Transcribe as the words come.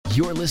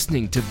You're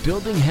listening to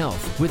Building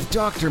Health with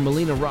Dr.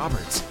 Melina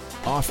Roberts,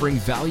 offering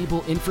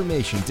valuable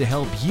information to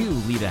help you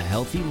lead a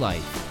healthy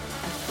life.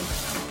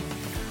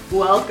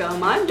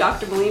 Welcome, I'm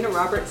Dr. Melina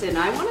Roberts, and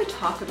I want to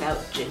talk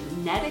about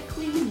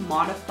genetically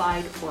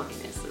modified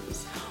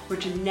organisms or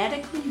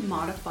genetically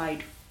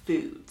modified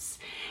foods.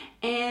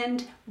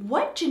 And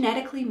what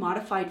genetically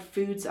modified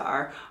foods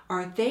are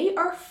they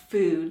are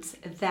foods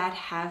that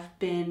have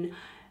been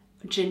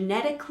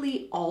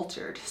genetically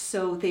altered.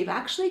 So they've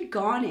actually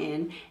gone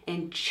in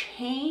and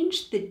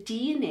changed the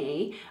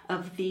DNA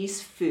of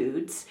these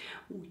foods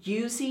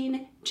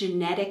using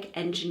genetic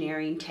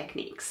engineering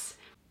techniques.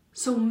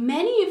 So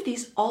many of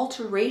these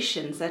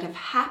alterations that have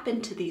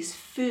happened to these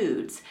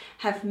foods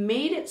have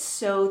made it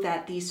so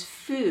that these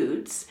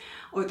foods,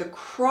 or the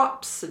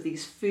crops of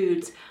these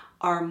foods,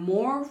 are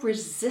more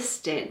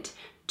resistant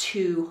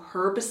to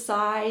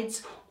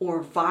herbicides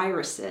or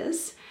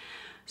viruses.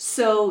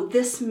 So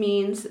this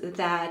means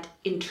that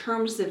in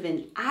terms of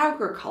in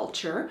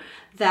agriculture,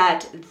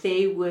 that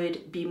they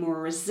would be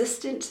more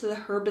resistant to the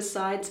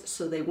herbicides,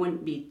 so they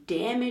wouldn't be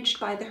damaged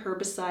by the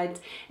herbicides,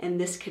 and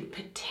this could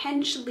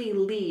potentially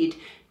lead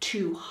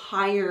to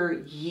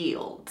higher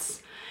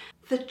yields.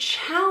 The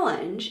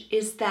challenge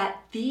is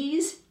that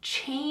these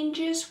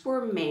changes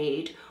were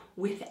made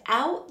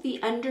without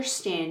the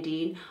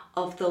understanding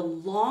of the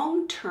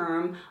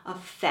long-term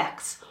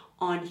effects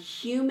on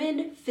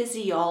human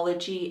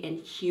physiology and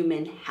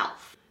human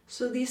health.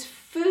 So these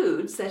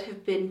foods that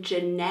have been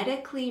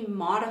genetically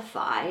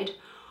modified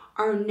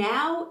are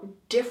now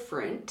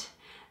different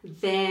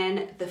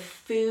than the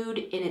food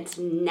in its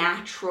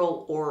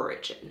natural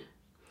origin.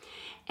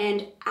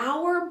 And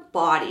our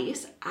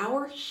bodies,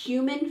 our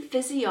human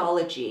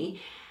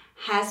physiology,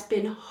 has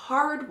been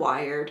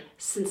hardwired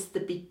since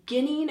the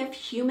beginning of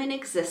human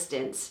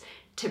existence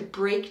to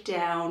break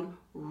down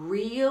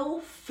real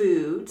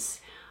foods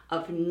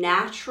of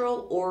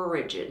natural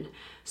origin.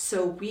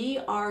 So we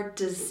are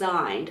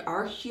designed,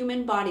 our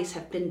human bodies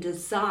have been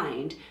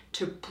designed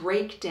to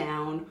break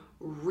down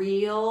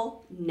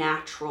real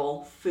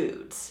natural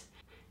foods.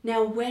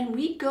 Now, when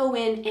we go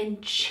in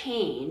and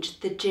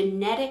change the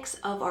genetics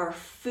of our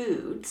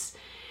foods,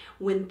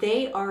 when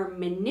they are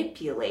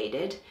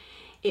manipulated,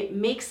 it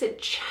makes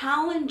it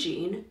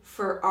challenging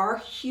for our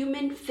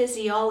human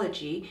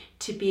physiology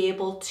to be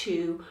able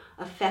to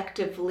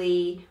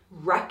effectively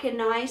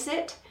recognize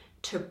it,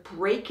 to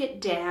break it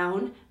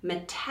down,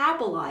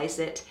 metabolize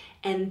it,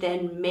 and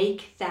then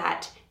make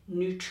that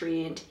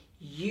nutrient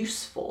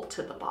useful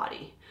to the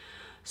body.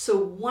 So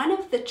one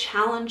of the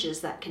challenges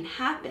that can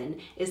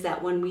happen is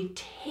that when we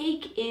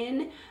take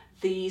in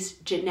these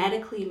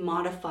genetically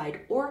modified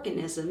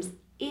organisms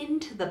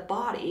into the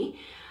body,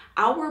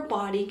 our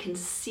body can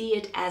see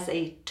it as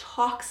a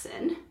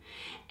toxin.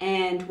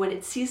 And when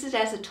it sees it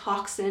as a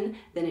toxin,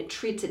 then it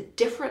treats it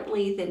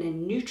differently than a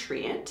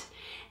nutrient.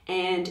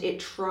 And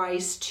it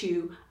tries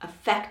to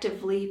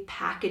effectively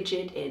package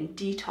it and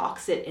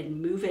detox it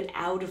and move it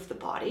out of the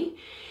body.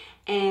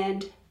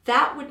 And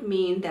that would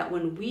mean that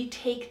when we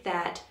take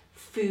that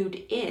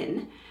food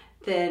in,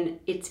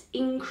 then it's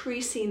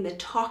increasing the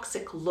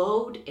toxic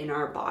load in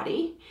our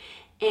body,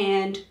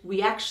 and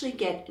we actually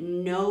get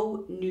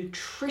no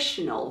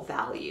nutritional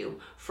value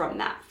from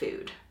that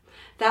food.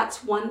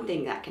 That's one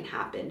thing that can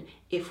happen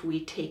if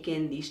we take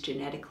in these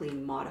genetically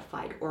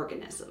modified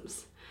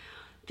organisms.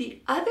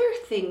 The other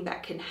thing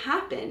that can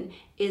happen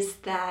is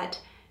that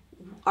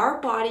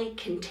our body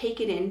can take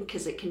it in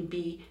because it can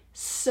be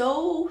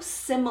so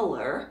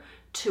similar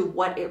to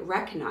what it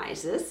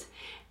recognizes,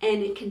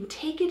 and it can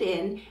take it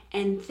in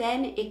and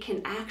then it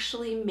can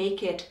actually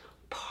make it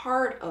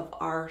part of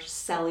our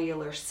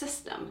cellular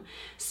system.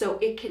 So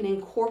it can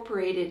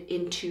incorporate it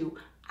into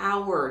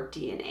our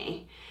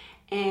DNA.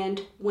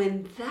 And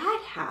when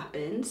that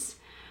happens,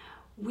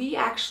 we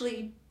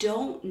actually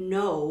don't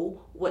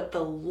know what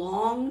the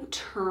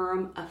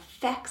long-term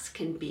effects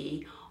can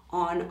be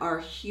on our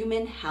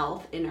human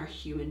health and our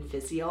human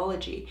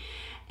physiology.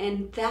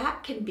 And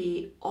that can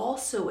be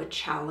also a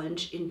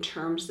challenge in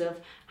terms of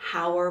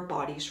how our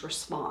bodies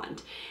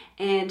respond.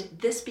 And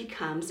this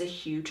becomes a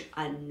huge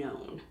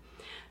unknown.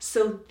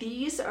 So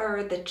these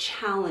are the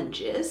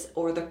challenges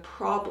or the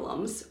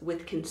problems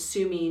with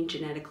consuming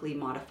genetically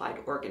modified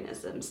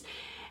organisms.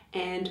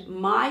 And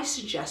my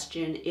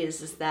suggestion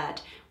is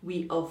that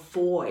we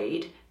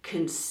avoid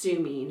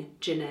consuming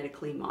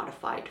genetically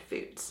modified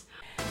foods.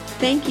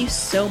 Thank you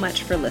so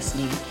much for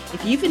listening.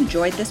 If you've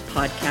enjoyed this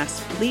podcast,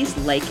 please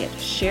like it,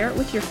 share it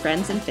with your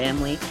friends and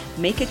family,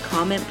 make a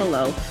comment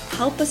below,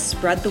 help us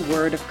spread the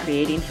word of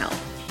creating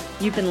health.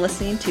 You've been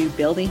listening to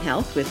Building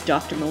Health with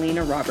Dr.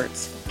 Melina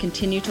Roberts.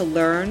 Continue to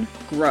learn,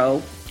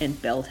 grow,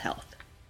 and build health.